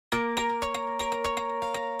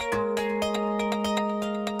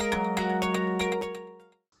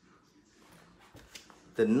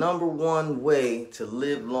the #1 way to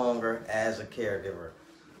live longer as a caregiver.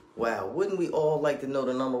 Wow, wouldn't we all like to know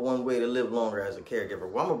the #1 way to live longer as a caregiver?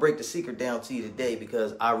 Well, I'm going to break the secret down to you today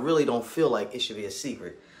because I really don't feel like it should be a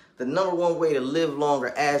secret. The #1 way to live longer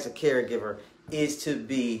as a caregiver is to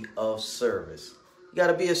be of service. You got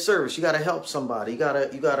to be of service. You got to help somebody. You got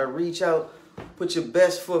to reach out, put your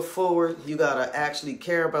best foot forward. You got to actually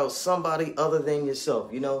care about somebody other than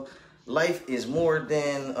yourself. You know, life is more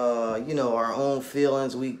than, our own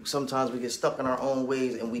feelings. Sometimes we get stuck in our own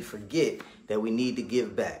ways and we forget that we need to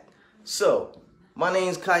give back. So, my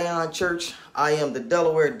name's H.I.P.A.A. Church. I am the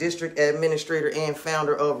Delaware District Administrator and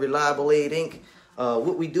founder of Reliable Aid, Inc.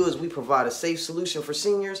 What we do is we provide a safe solution for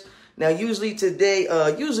seniors. Now, usually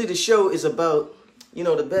the show is about,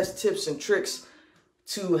 the best tips and tricks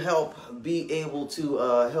to help be able to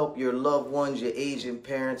help your loved ones, your aging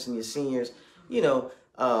parents and your seniors,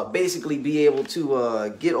 basically be able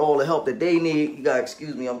to get all the help that they need. You gotta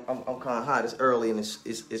excuse me, I'm kind of hot. It's early and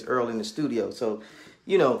it's early in the studio. So,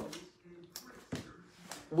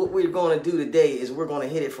 what we're going to do today is we're going to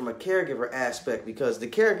hit it from a caregiver aspect, because the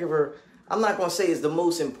caregiver, I'm not going to say is the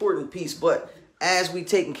most important piece, but as we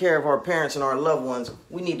taking care of our parents and our loved ones,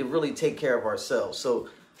 we need to really take care of ourselves. So,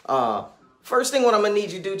 first thing what I'm going to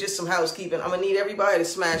need you to do, just some housekeeping, I'm going to need everybody to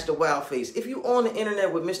smash the wow face. If you're on the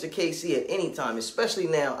internet with Mr. KC at any time, especially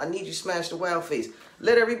now, I need you to smash the wow face.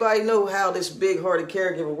 Let everybody know how this big-hearted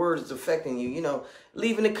caregiver word is affecting you.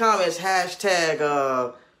 Leave in the comments,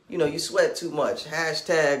 hashtag, you sweat too much.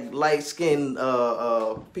 Hashtag light-skinned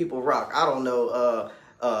people rock. I don't know,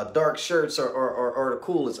 dark shirts or the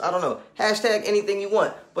coolest. I don't know. Hashtag anything you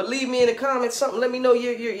want. But leave me in the comments something. Let me know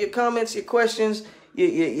your comments, your questions,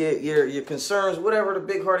 your concerns, whatever the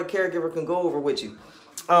big-hearted caregiver can go over with you.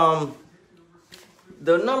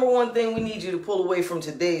 The #1 thing we need you to pull away from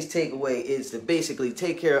today's takeaway is to basically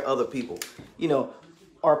take care of other people.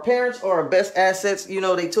 Our parents are our best assets.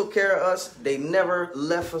 They took care of us. They never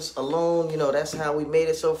left us alone. That's how we made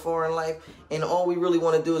it so far in life. And all we really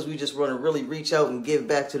want to do is we just want to really reach out and give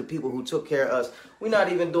back to the people who took care of us. We're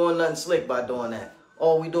not even doing nothing slick by doing that.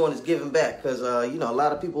 All we're doing is giving back, because, a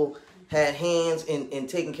lot of people had hands in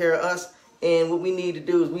taking care of us. And what we need to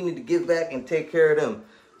do is we need to give back and take care of them.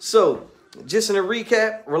 So, just in a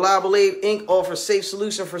recap, Reliable Aid, Inc. offers safe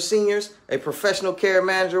solution for seniors. A professional care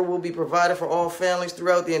manager will be provided for all families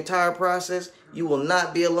throughout the entire process. You will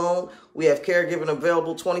not be alone. We have caregiving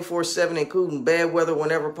available 24/7, including bad weather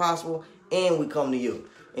whenever possible. And we come to you.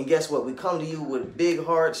 And guess what? We come to you with big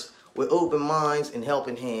hearts, with open minds, and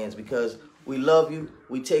helping hands, because we love you.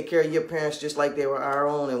 We take care of your parents just like they were our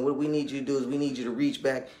own. And what we need you to do is we need you to reach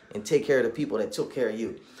back and take care of the people that took care of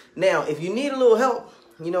you. Now, if you need a little help,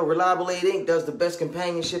 Reliable Aid, Inc. does the best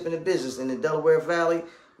companionship in the business in the Delaware Valley.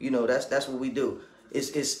 That's what we do.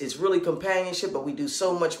 It's really companionship, but we do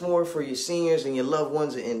so much more for your seniors and your loved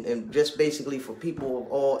ones, and just basically for people of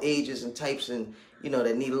all ages and types, and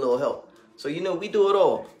that need a little help. So we do it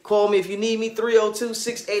all. Call me if you need me,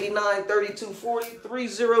 302-689-3240,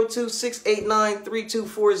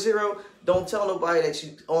 302-689-3240. Don't tell nobody that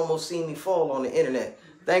you almost seen me fall on the internet.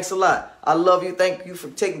 Thanks a lot. I love you. Thank you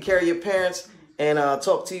for taking care of your parents. And I'll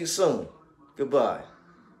talk to you soon. Goodbye.